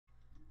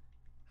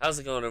How's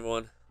it going,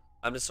 everyone?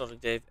 I'm Nostalgic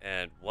Dave,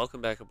 and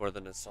welcome back aboard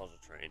the Nostalgia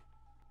Train.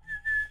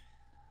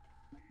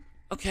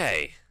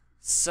 Okay,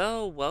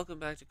 so welcome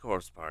back to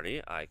Corpse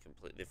Party. I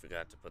completely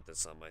forgot to put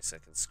this on my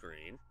second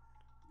screen.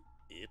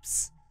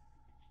 Oops.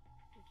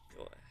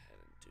 Go ahead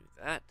and do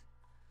that.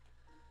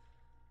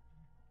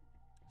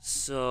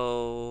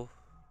 So,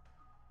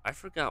 I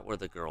forgot where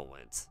the girl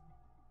went.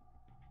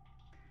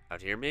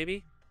 Out here,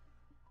 maybe?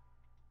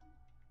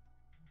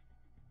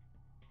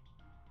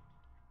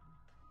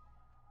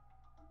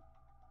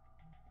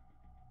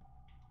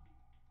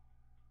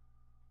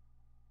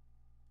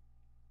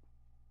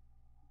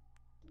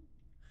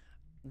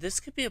 This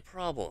could be a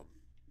problem.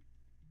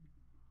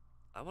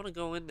 I want to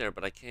go in there,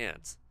 but I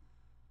can't.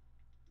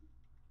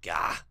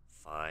 Gah,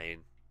 fine.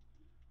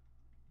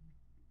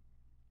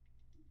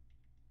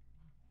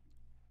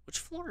 Which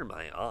floor am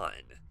I on?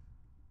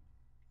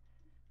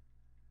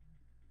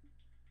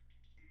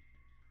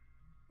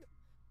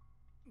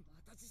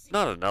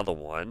 Not another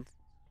one.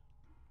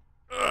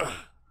 Ugh,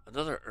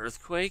 another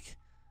earthquake?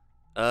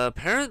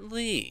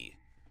 Apparently.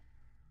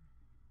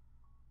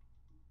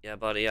 Yeah,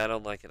 buddy, I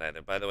don't like it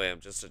either. By the way, I'm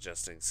just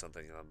adjusting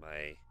something on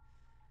my...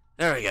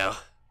 There we go.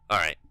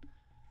 Alright.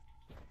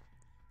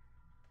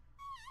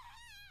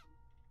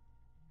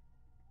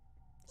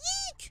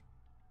 Yeek!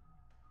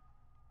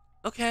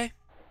 Okay.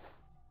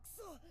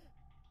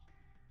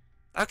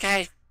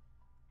 Okay.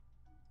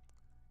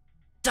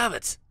 Damn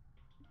it!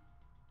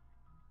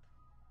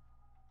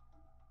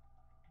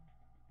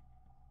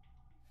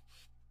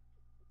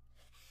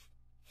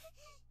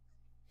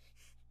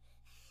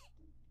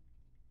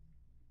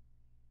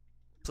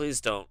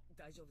 Please don't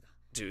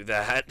do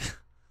that.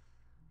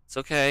 It's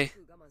okay.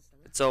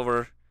 It's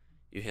over.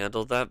 You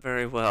handled that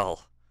very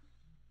well.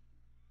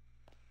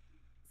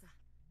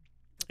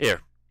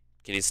 Here.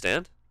 Can you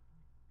stand?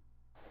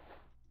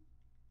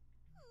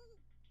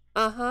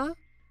 Uh-huh.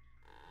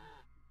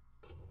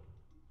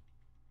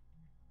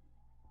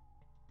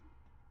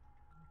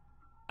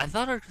 I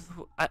thought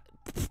I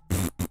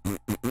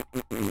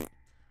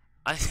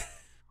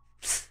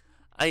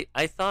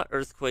I thought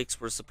earthquakes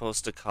were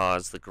supposed to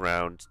cause the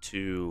ground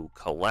to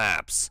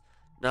collapse,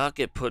 not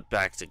get put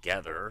back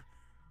together.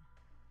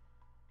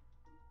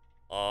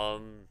 I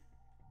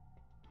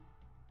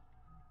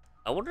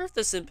wonder if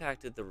this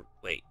impacted the...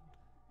 Wait,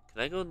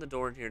 can I go in the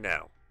door in here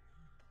now?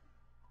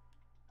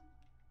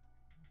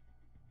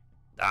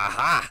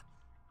 Aha!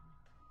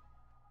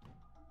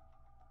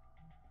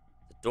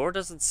 The door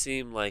doesn't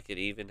seem like it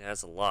even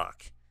has a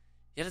lock,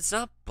 yet it's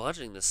not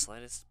budging the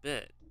slightest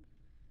bit.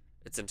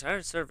 Its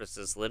entire surface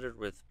is littered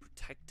with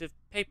protective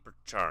paper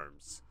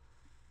charms.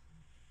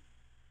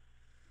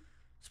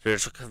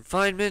 Spiritual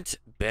confinement,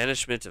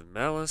 banishment of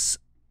malice,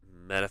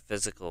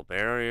 metaphysical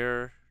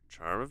barrier,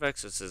 charm of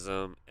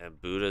exorcism, and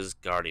Buddha's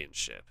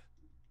guardianship.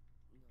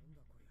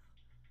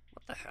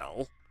 What the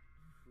hell?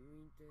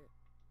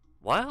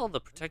 Why all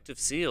the protective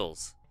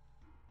seals?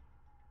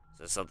 Is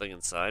there something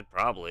inside?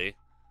 Probably.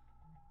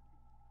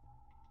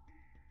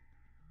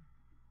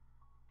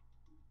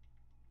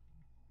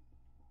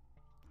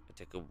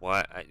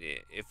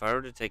 If I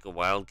were to take a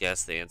wild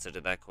guess, the answer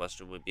to that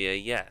question would be a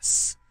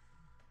yes.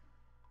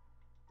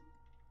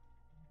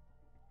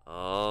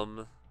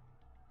 Which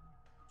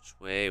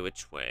way,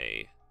 which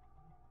way?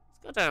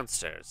 Let's go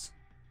downstairs.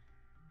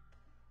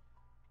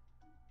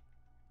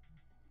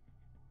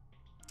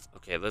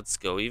 Okay, let's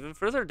go even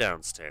further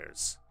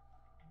downstairs.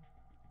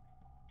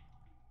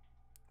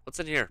 What's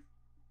in here?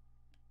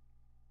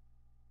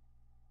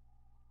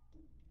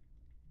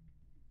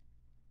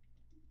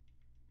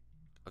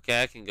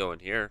 Okay, I can go in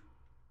here.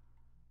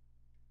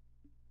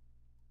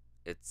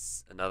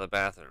 It's another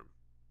bathroom.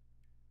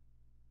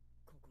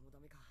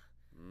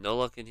 No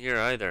luck in here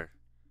either.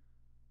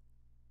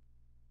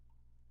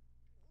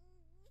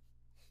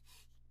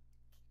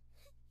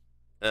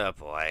 Oh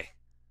boy.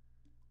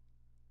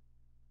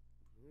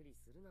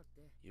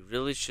 You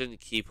really shouldn't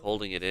keep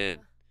holding it in.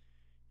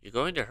 You're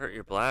going to hurt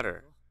your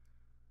bladder.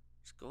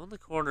 Just go in the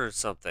corner or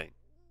something.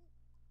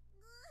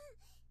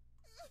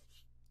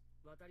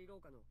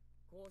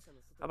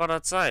 How about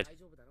outside?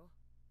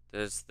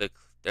 There's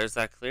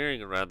that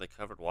clearing around the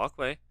covered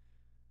walkway.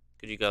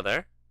 Could you go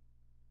there?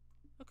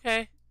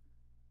 Okay.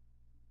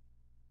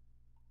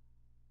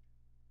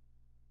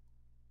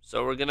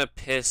 So we're gonna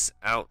piss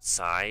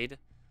outside?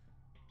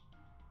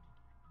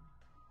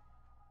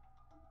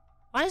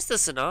 Why is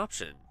this an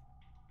option?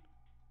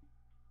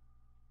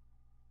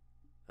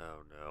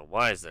 Oh no,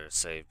 why is there a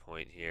save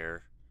point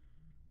here?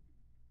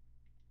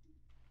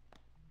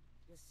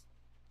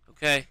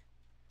 Okay.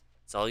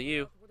 It's all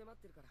you.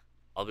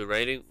 I'll be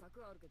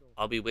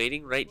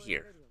waiting right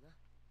here.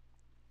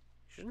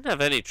 Shouldn't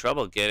have any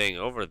trouble getting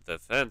over the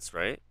fence,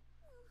 right?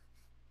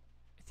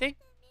 I think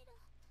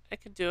I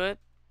can do it.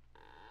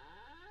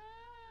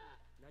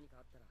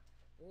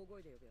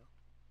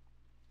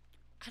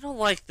 I don't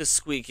like the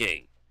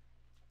squeaking.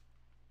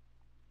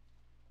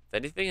 If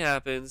anything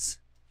happens,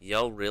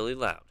 yell really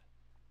loud,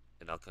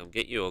 and I'll come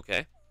get you,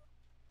 okay?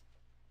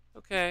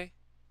 Okay.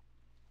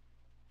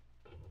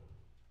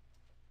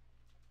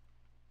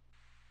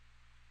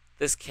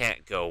 This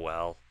can't go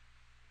well.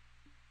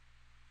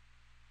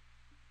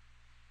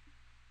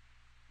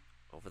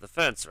 Over the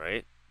fence,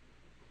 right?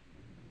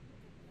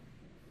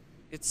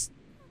 It's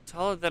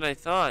taller than I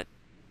thought.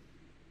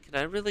 Can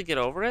I really get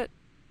over it?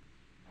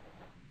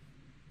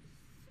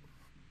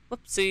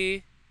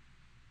 Whoopsie.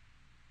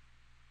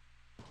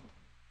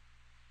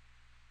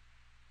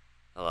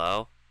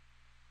 Hello?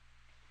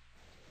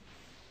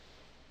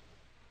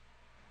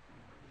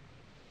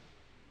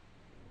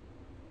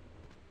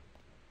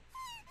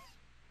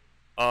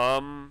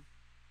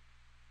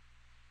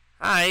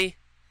 Hi.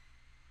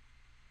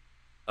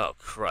 Oh,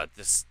 crud.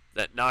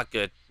 Not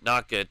good.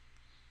 Not good.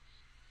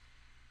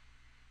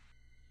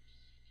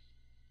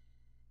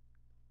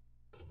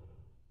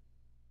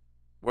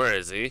 Where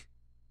is he?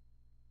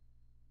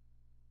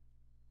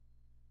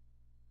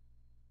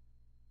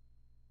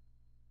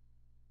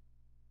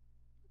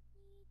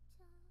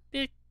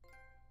 Big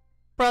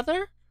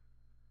brother?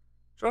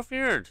 Draw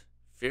fear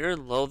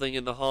and loathing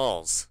in the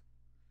halls.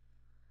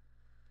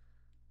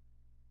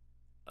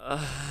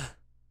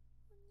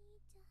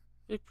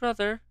 Big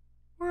brother,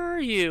 where are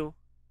you?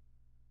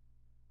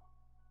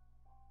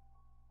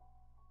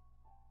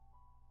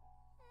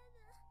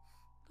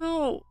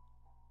 No.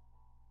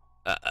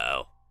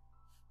 Uh-oh.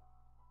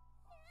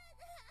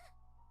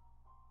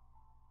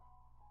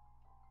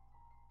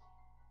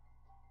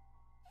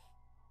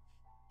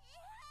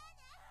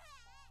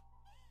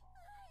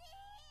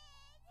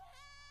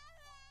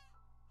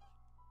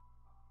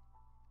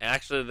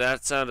 Actually,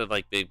 that sounded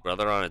like Big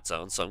Brother on its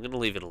own, so I'm gonna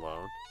leave it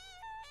alone.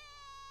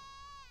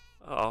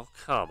 Oh,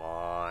 come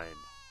on.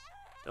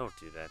 Don't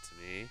do that to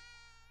me.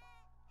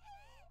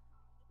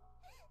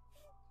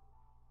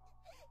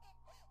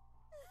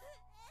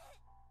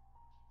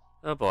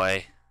 Oh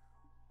boy.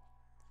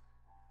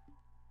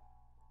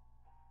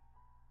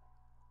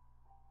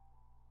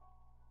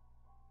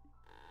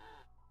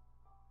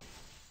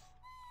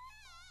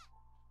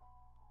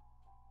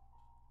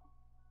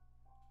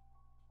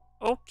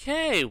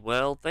 Okay,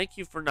 well, thank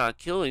you for not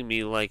killing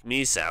me like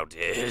Misao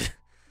did.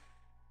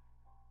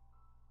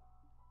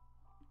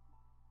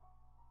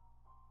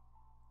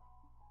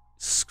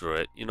 Screw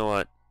it. You know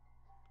what?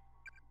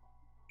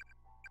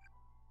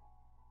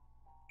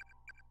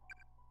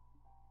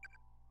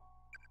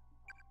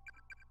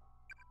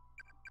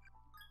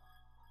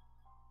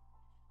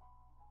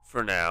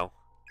 For now.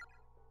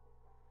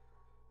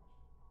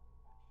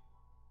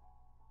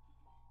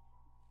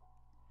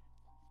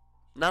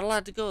 Not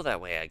allowed to go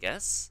that way, I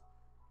guess.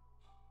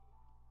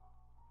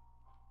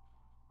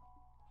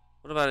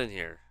 What about in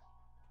here?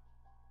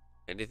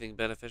 Anything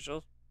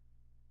beneficial?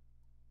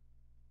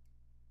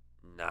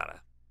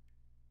 Nada.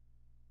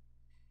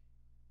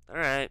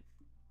 Alright.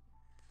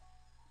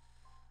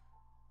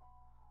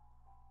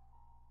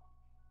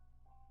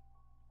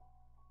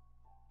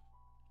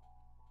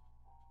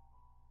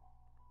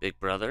 Big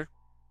brother?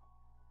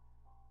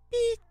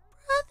 Big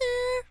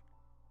brother!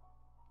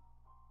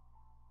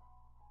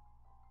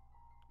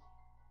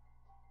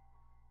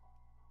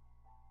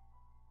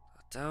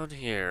 Down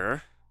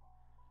here.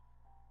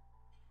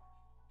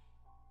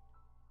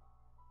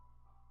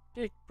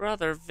 Big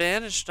brother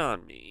vanished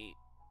on me.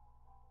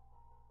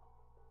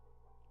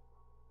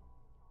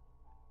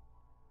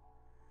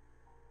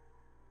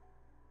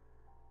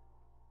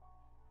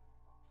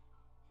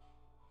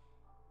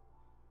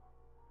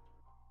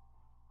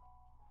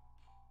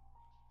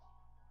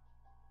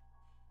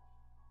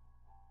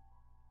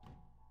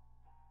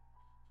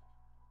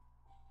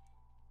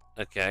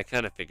 Okay, I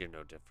kind of figured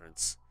no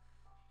difference.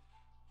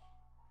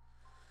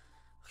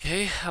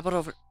 Okay, how about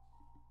over...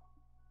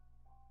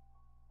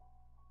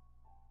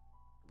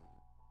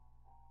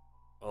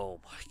 Oh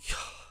my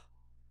god.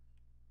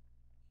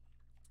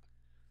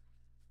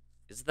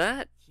 Is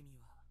that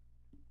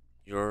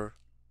your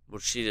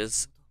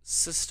Mochida's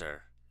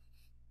sister?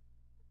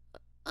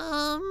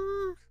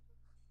 Um...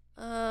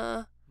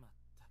 I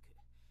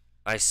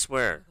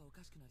swear,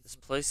 this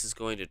place is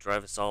going to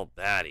drive us all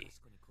batty.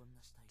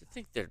 To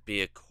think there'd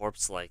be a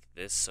corpse like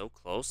this so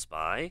close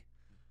by?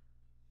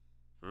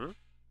 Hmm?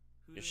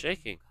 You're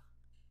shaking.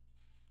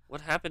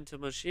 What happened to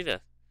Mochida?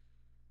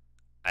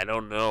 I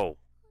don't know.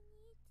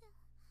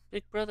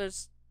 Big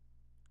brother's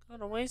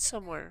gone away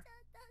somewhere.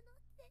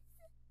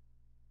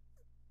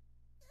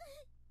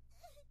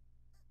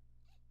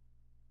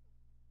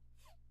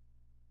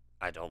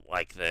 I don't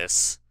like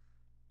this.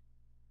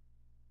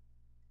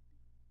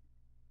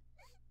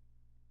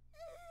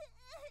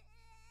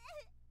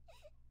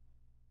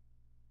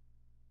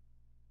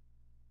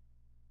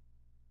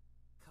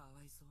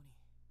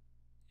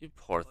 You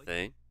poor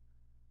thing.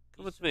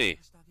 Come with me.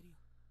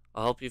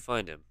 I'll help you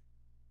find him.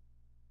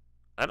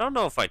 I don't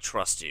know if I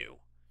trust you.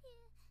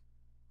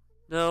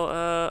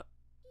 No,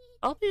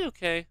 I'll be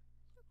okay.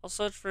 I'll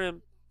search for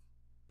him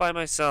by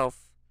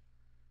myself.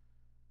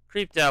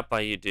 Creeped out by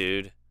you,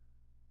 dude.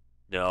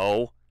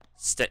 No.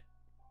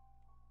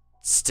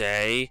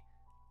 Stay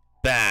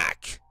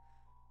back.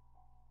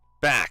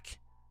 Back.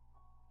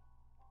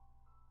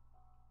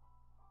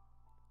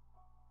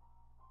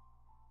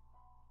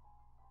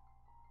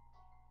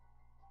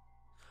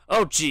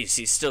 Oh, jeez,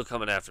 he's still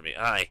coming after me.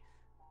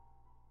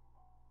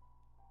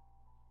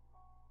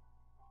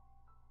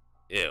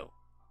 Ew.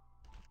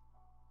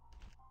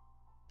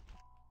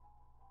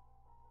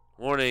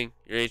 Warning,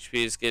 your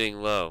HP is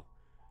getting low.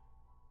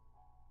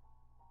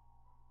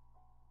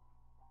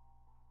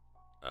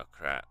 Oh,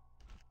 crap.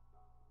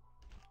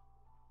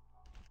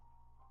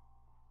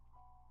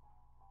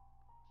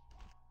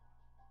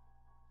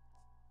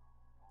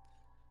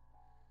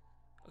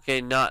 Okay,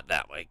 not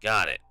that way.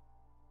 Got it.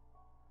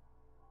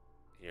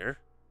 Here.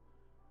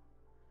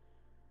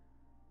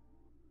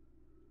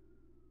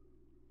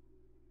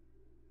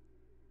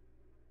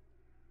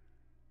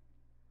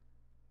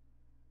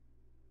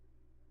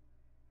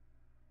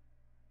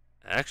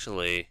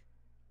 Actually,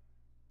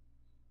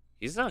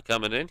 he's not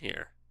coming in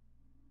here.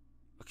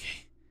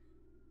 Okay.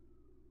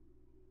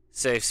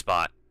 Safe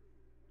spot.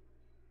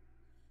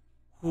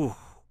 Whew.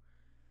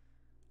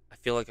 I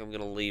feel like I'm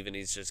gonna leave and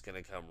he's just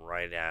gonna come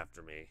right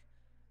after me.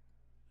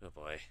 Oh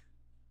boy.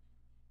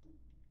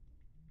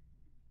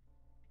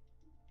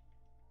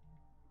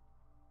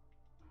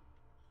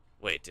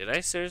 Wait, did I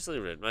seriously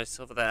rid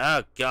myself of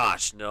that? Oh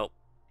gosh, nope.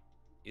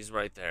 He's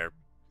right there.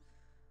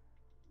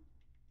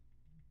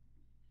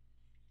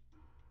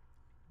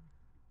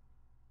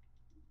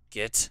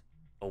 Get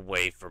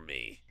away from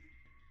me.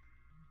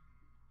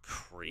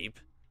 Creep.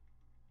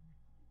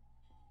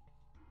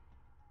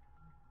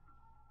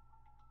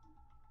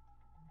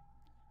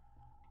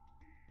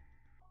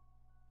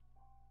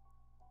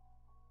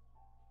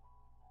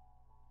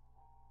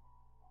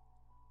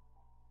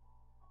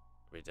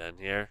 Are we done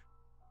here?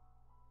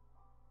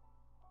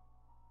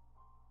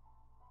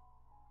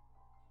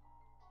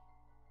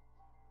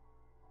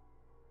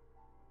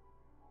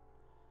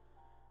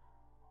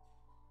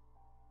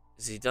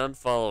 Is he done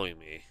following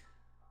me?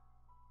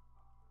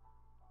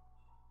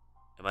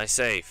 Am I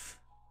safe?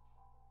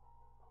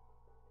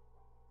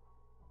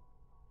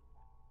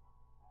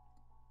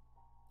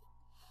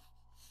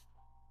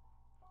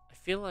 I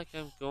feel like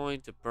I'm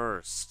going to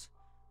burst.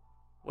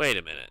 Wait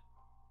a minute.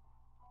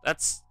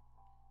 That's...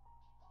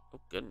 Oh,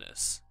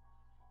 goodness.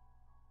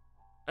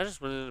 I just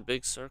went in a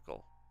big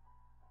circle.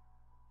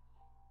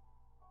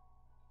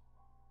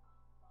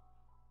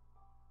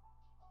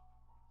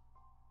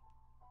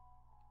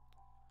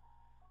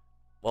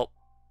 Well.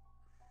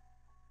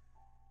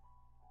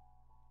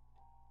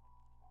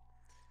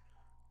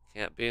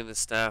 Can't be in the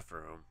staff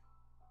room.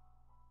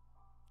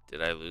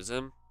 Did I lose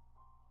him?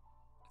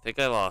 I think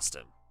I lost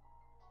him.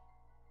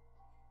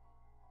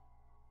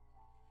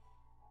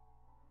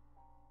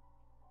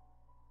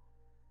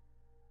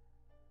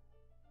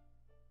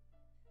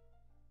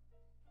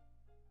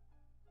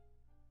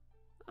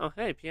 Oh,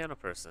 hey, piano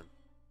person.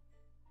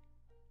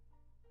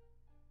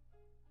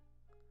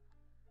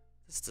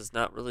 This does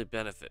not really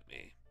benefit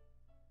me.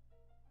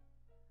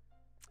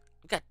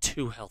 I've got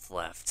 2 health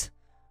left.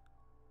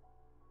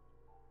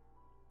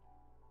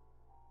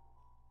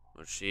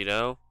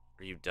 Moshido,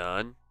 are you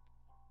done?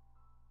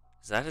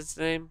 Is that his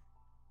name?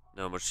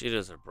 No,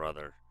 Moshido's her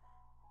brother.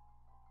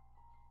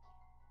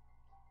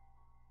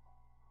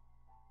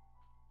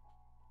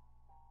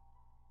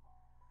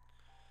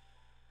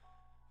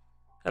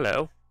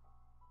 Hello.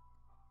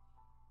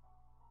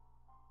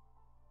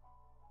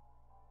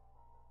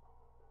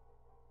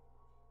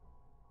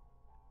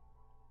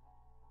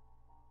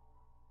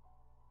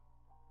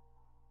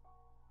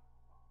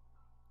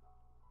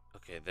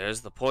 Okay,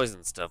 there's the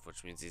poison stuff,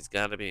 which means he's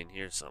got to be in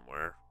here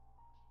somewhere.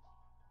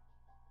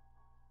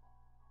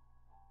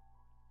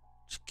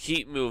 Just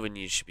keep moving,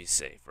 you should be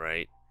safe,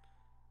 right?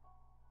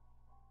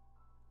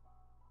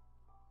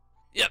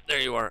 Yep, there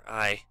you are.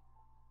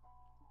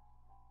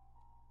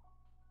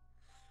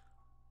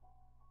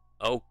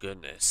 Oh,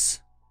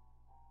 goodness.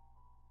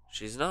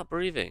 She's not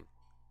breathing.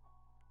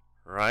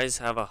 Her eyes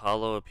have a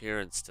hollow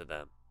appearance to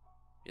them,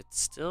 yet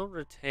still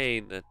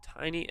retain the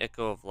tiny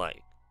echo of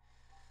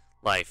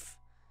life,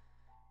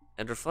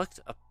 and reflect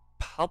a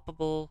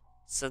palpable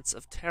sense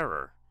of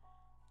terror.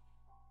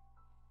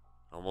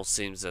 Almost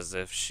seems as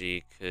if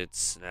she could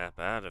snap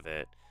out of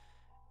it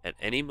at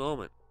any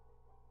moment.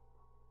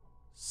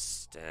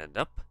 Stand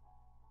up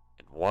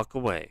and walk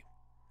away.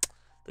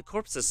 The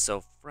corpse is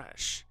so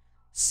fresh.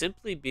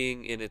 Simply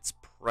being in its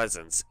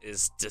presence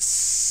is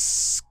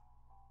disquieting.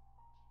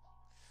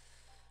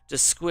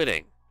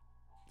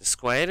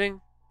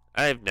 Disquieting?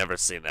 I've never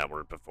seen that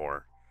word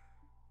before.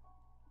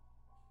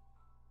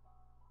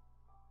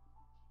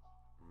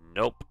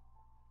 Nope.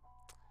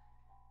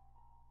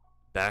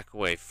 Back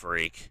away,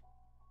 freak.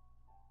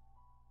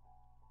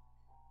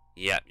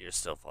 Yep, you're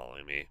still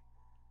following me.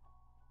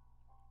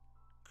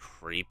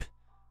 Creep.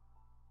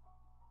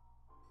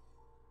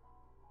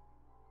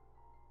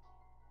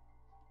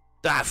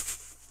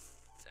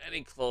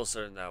 Any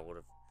closer than that would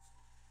have...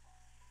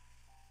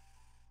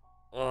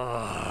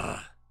 Ugh.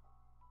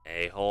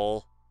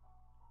 A-hole.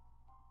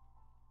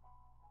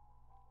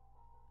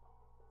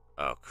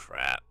 Oh,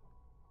 crap.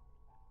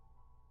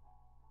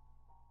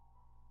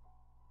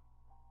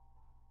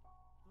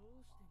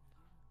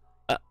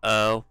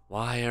 Uh-oh.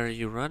 Why are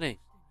you running?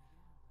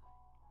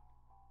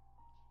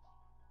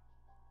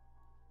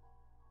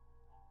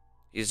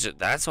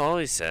 That's all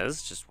he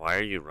says. Just why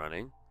are you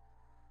running?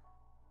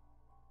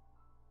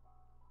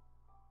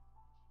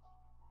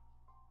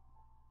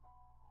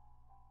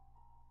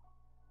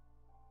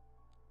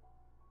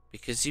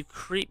 Because you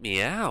creep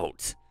me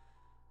out.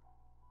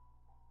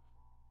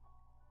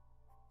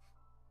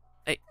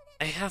 I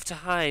I have to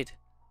hide.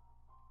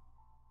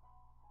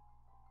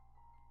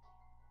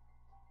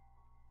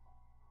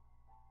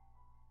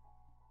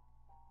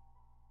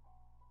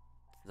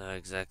 Not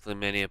exactly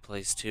many a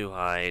place to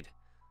hide.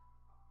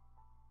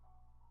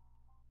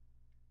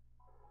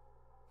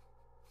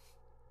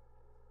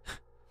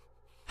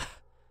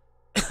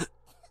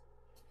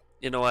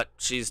 You know what?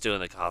 She's doing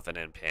the coughing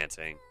and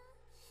panting.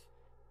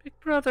 Big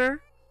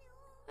brother,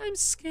 I'm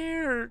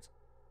scared.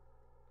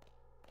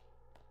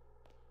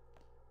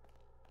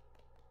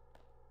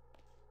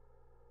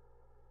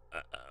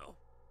 Uh-oh.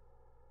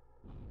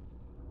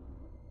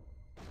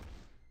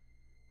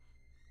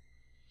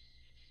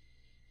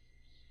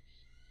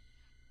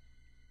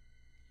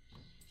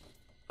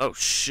 Oh,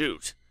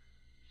 shoot.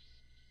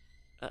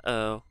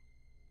 Uh-oh.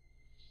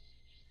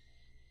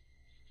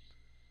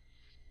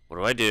 What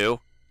do I do?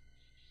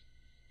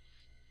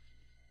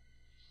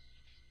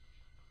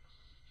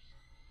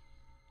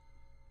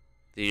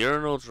 The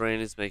urinal drain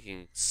is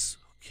making...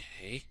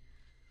 Okay.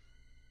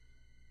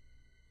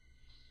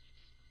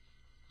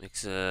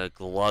 Makes a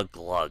glug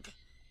glug.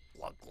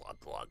 Glug glug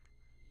glug.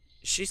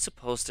 Is she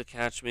supposed to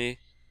catch me?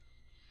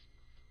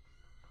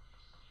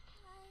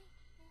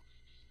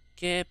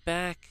 Get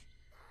back.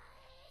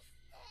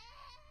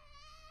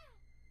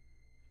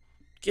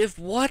 Give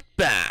what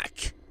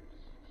back?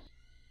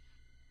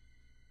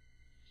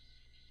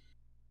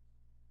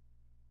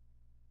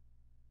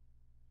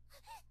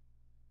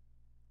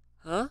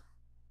 Huh?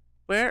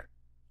 Where?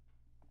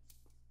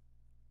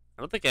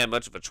 I don't think I had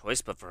much of a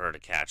choice but for her to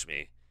catch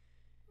me.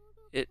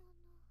 It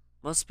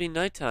must be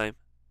nighttime.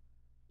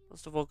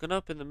 Must have woken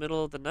up in the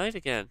middle of the night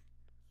again.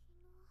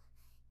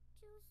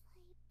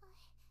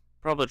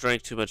 Probably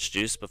drank too much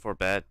juice before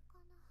bed.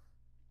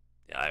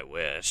 Yeah, I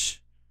wish.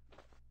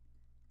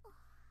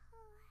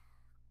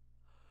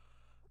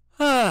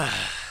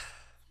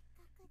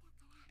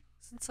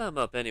 Since I'm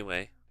up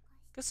anyway,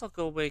 guess I'll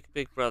go wake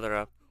Big Brother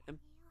up and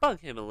bug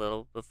him a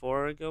little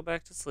before I go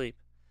back to sleep.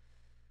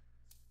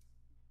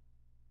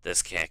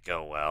 This can't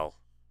go well.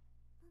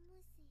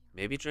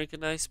 Maybe drink a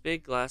nice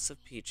big glass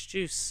of peach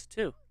juice,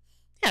 too.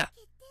 Yeah,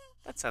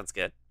 that sounds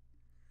good.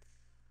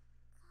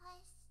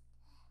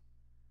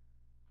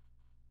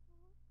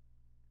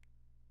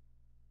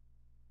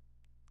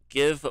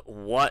 Give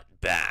what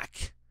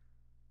back?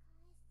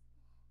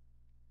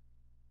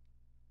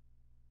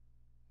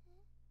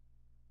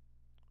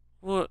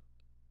 What?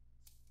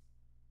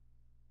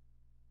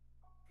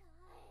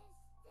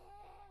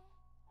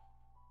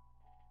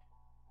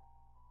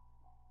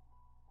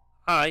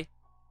 Hi.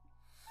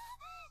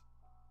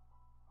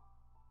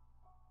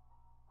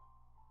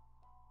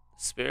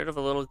 The spirit of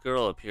a little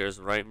girl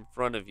appears right in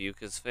front of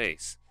Yuka's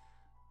face,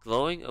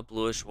 glowing a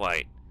bluish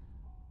white.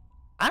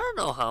 I don't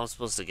know how I'm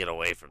supposed to get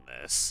away from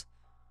this.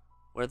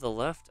 Where the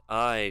left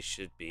eye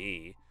should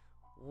be,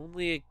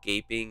 only a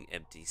gaping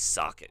empty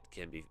socket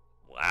can be...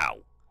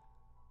 Wow.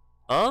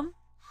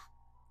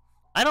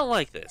 I don't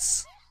like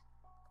this.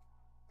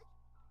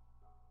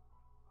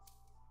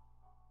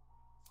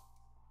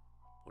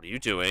 What are you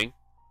doing?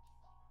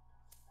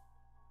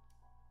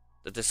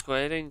 The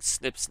disquieting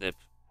snip snip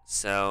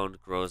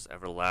sound grows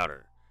ever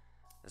louder.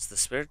 As the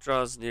spirit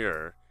draws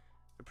nearer,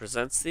 it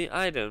presents the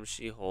item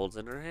she holds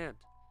in her hand.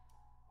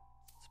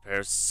 It's a pair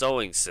of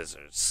sewing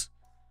scissors.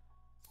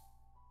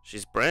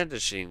 She's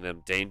brandishing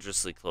them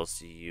dangerously close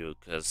to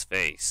Yuka's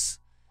face.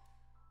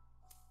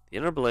 The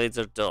inner blades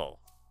are dull,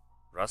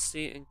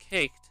 rusty, and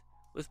caked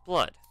with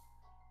blood.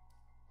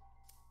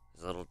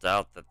 There's little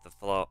doubt that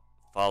the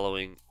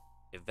following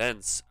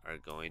events are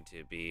going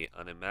to be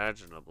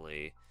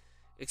unimaginably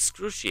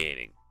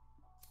excruciating.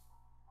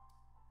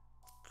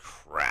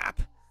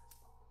 Crap.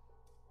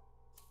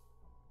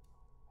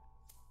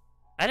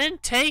 I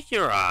didn't take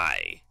your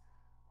eye.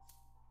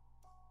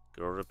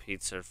 Girl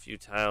repeats her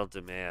futile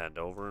demand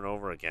over and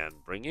over again,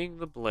 bringing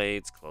the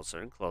blades closer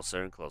and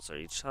closer and closer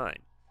each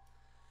time.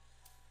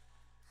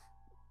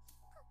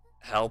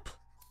 Help.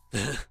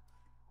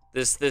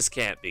 This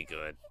can't be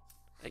good.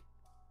 I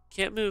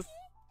can't move.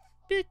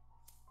 Big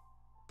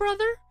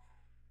brother?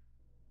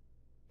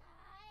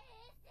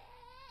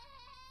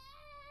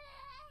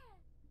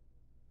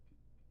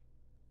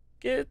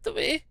 Give it to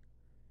me.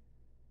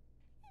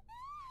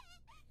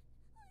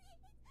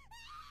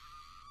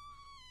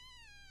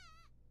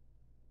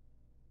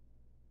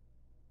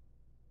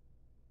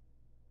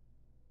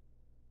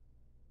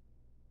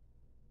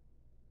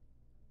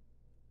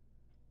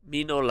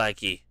 Me no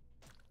likey.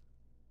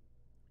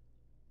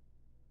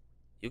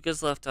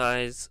 Yuka's left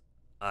eye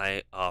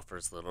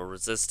offers little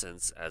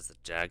resistance as the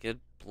jagged,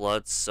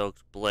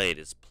 blood-soaked blade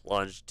is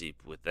plunged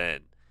deep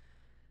within.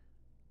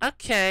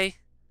 Okay.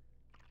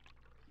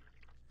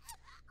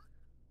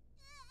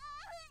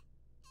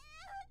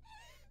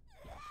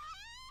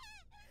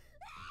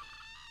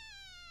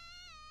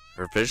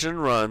 Her vision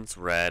runs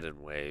red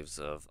in waves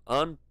of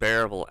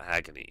unbearable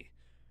agony.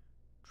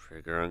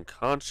 Trigger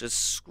unconscious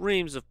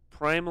screams of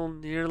primal,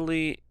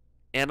 nearly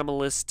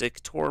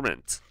animalistic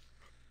torment.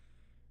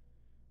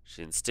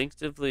 She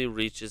instinctively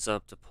reaches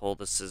up to pull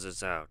the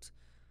scissors out.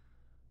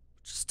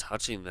 Just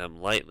touching them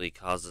lightly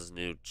causes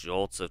new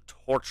jolts of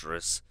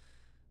torturous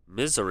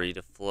misery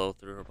to flow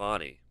through her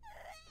body.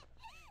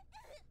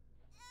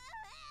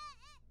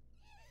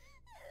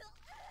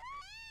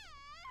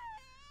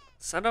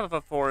 The sound of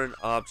a foreign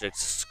object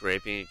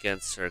scraping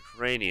against her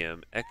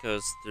cranium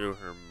echoes through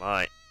her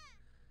mind.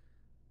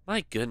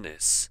 My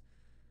goodness.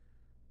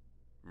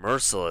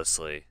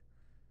 Mercilessly.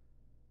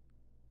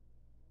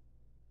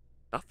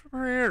 Not from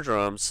her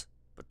eardrums,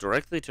 but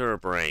directly to her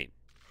brain.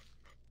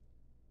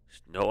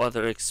 No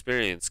other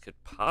experience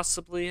could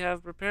possibly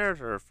have prepared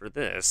her for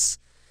this.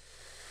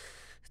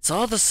 It's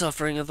all the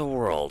suffering of the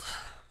world,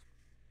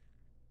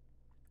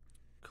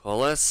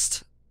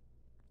 coalesced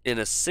in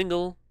a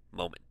single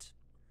moment.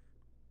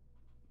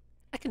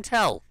 I can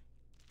tell.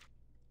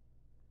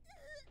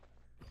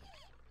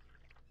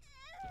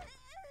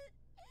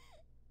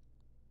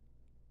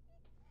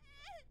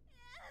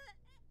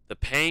 The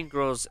pain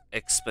grows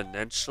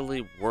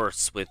exponentially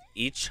worse with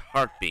each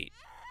heartbeat.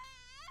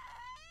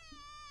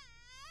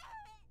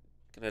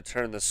 Gonna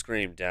turn the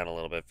scream down a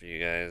little bit for you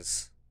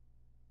guys.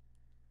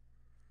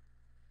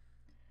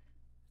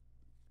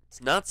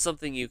 It's not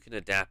something you can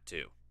adapt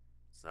to.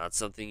 It's not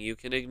something you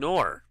can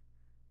ignore.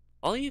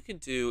 All you can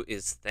do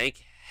is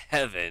thank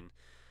heaven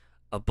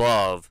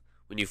above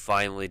when you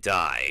finally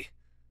die.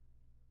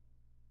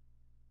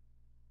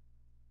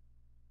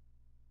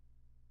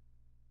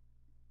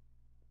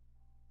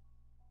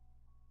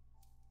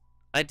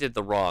 I did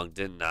the wrong,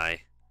 didn't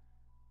I?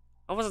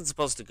 I wasn't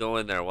supposed to go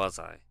in there, was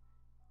I?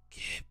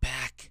 Give it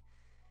back.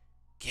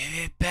 Give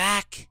it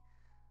back.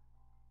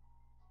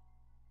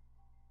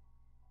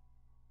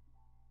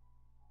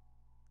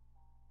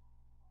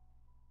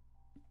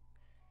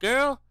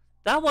 Girl,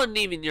 that wasn't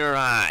even your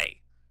eye.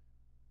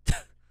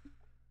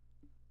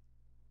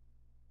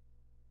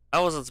 I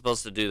wasn't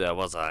supposed to do that,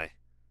 was I?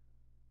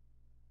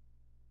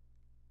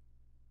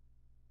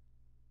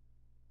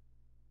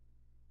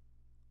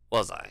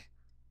 Was I?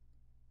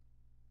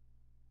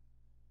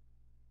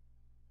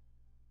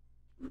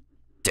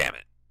 Damn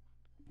it.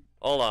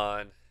 Hold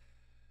on.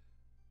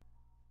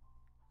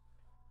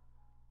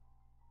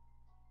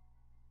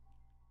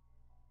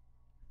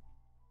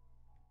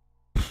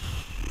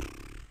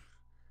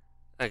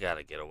 I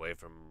gotta get away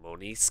from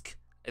Monisk.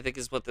 I think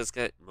is what this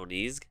guy...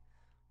 Monisk?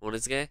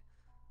 Monisk?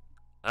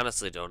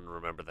 Honestly don't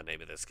remember the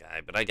name of this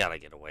guy, but I gotta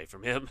get away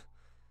from him.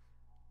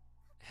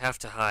 I have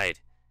to hide.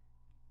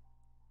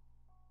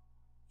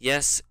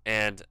 Yes,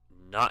 and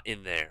not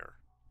in there.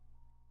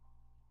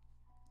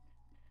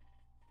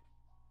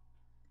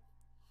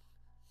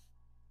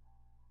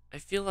 I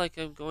feel like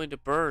I'm going to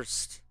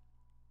burst.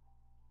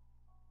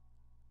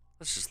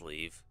 Let's just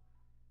leave.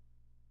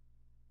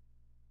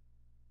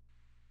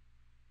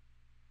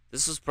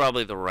 This was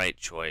probably the right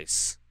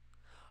choice.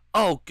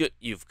 Oh, good.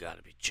 You've got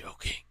to be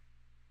joking.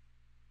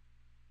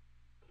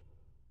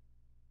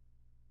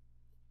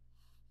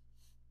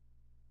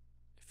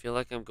 I feel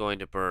like I'm going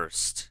to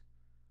burst.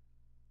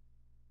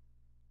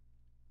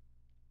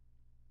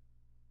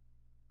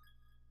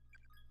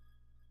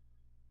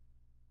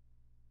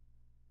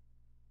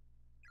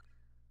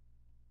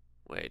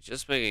 Wait,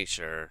 just making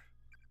sure.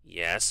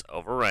 Yes,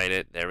 overwrite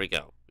it. There we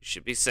go. We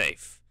should be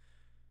safe.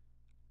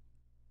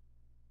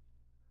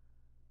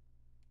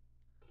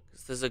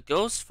 Because there's a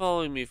ghost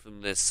following me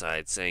from this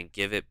side saying,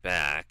 give it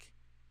back.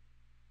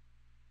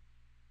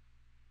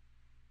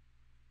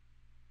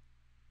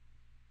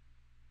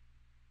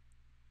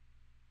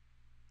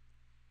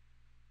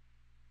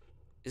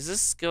 Is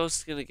this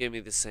ghost going to give me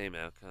the same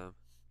outcome?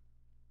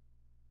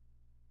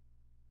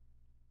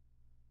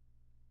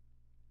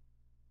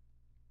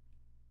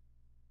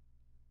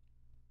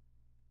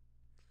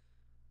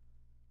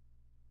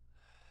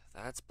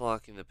 That's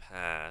blocking the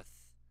path.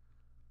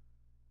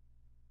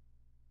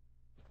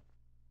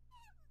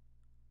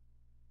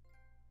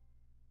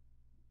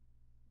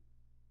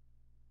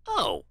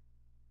 Oh!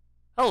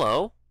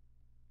 Hello!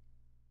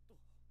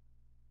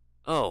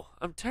 Oh,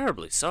 I'm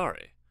terribly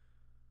sorry.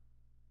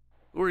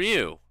 Who are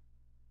you?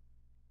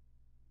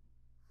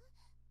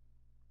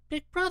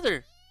 Big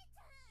brother!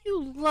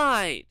 You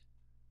lied!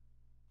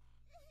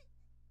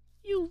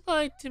 You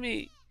lied to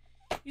me!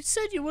 You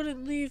said you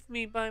wouldn't leave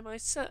me by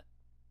myself.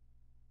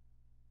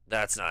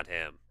 That's not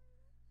him.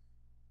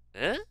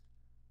 Eh?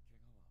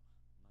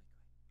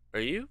 Are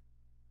you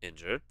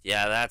injured?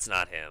 Yeah, that's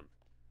not him.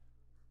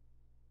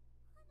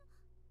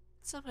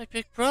 It's not my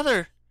big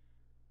brother.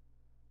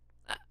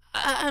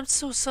 I'm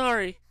so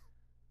sorry.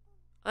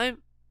 I'm...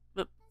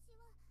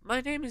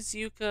 My name is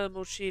Yuka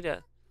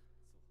Moshida.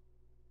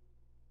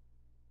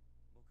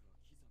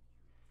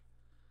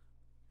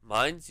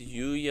 Mine's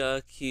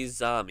Yuya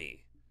Kizami.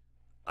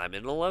 I'm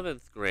an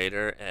 11th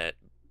grader at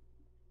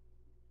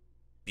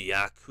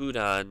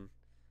Byakudan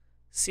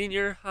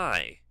Senior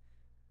High.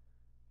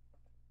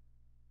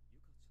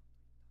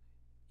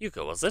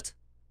 Yuka, was it?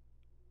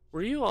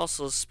 Were you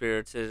also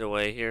spirited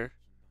away here?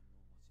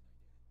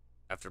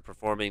 After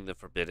performing the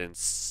forbidden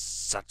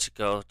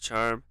Sachiko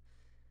charm?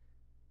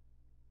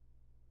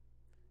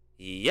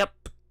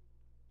 Yep.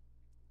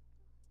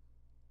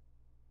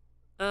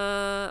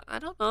 I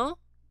don't know.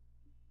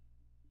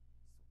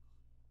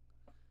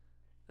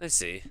 I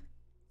see.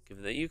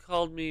 Given that you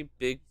called me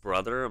Big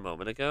Brother a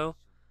moment ago,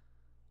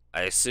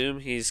 I assume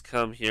he's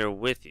come here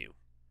with you.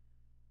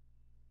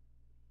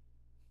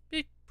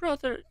 Big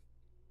Brother.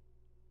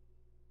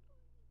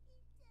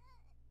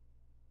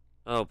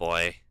 Oh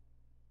boy.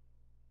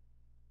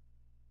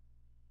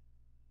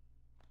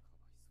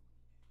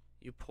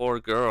 You poor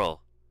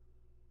girl.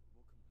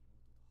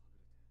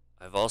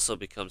 I've also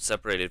become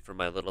separated from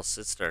my little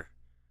sister,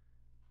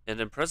 and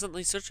am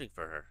presently searching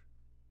for her.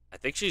 I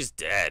think she's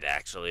dead,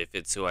 actually, if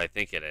it's who I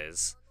think it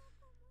is.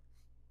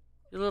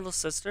 Your little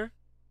sister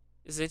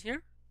is in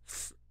here?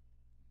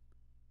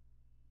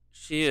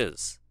 She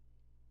is.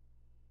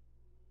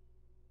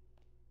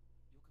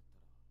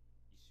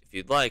 If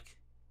you'd like,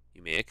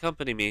 you may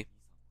accompany me.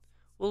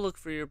 We'll look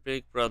for your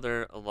big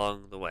brother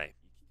along the way.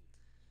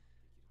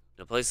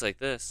 In a place like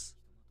this,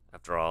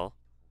 after all,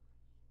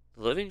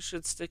 the living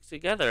should stick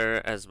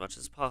together as much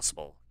as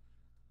possible.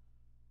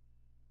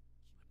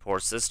 My poor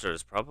sister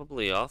is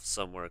probably off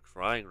somewhere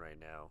crying right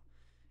now.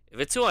 If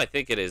it's who I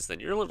think it is,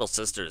 then your little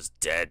sister is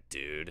dead,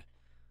 dude.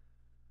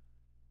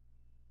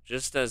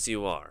 Just as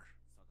you are.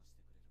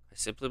 I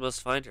simply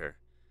must find her.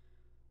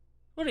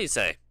 What do you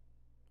say?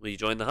 Will you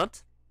join the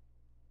hunt?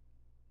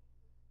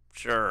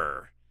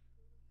 Sure.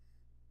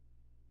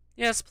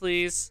 Yes,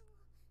 please.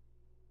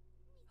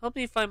 Help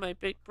me find my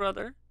big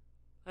brother.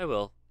 I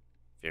will.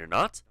 Fear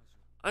not.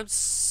 I'm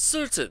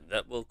certain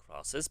that we'll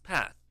cross his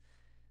path.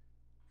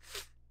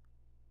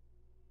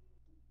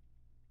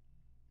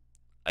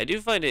 I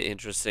do find it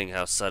interesting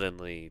how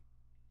suddenly,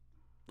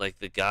 like,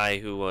 the guy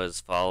who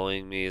was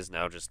following me is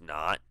now just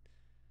not.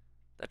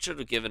 That should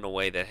have given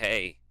away that,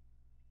 hey,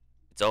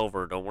 it's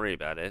over, don't worry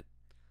about it.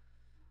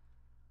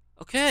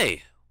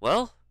 Okay,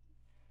 well,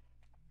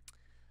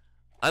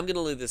 I'm going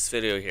to leave this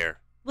video here.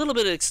 A little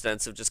bit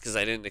extensive just because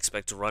I didn't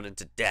expect to run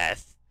into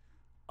death.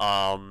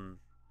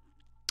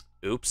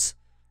 Oops.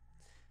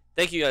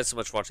 Thank you guys so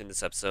much for watching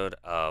this episode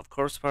of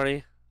Corpse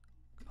Party.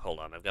 Hold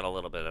on, I've got a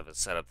little bit of a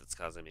setup that's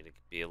causing me to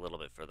be a little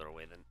bit further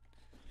away than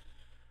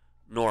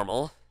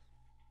normal.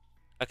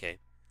 Okay,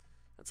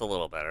 that's a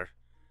little better.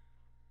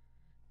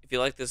 If you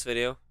like this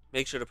video,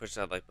 make sure to push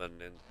that like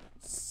button in.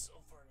 So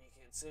far you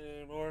can't see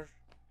it anymore.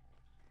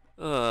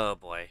 Oh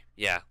boy.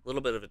 Yeah, a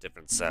little bit of a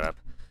different setup.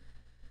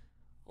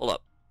 Hold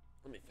up.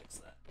 Let me fix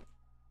that.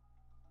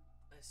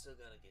 I still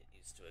gotta get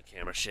used to a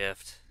camera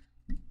shift.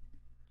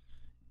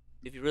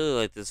 If you really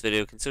like this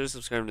video, consider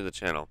subscribing to the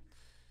channel.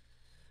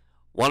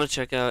 Want to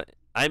check out...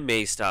 I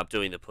may stop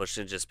doing the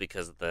push-in just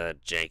because of the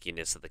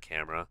jankiness of the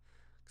camera.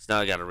 Because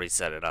now I gotta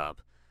reset it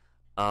up.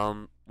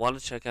 Want to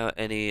check out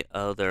any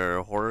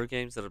other horror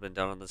games that have been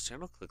done on this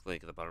channel? Click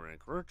link in the bottom right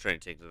corner. Try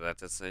and take you to that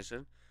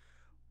destination.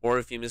 Or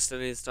if you missed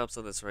any stops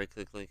on this right,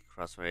 click link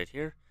across right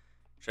here.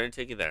 Try and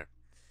take you there.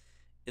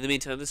 In the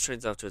meantime, this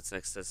train's off to its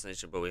next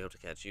destination, but we hope to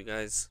catch you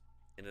guys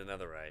in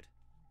another ride.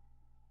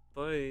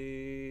 Bye.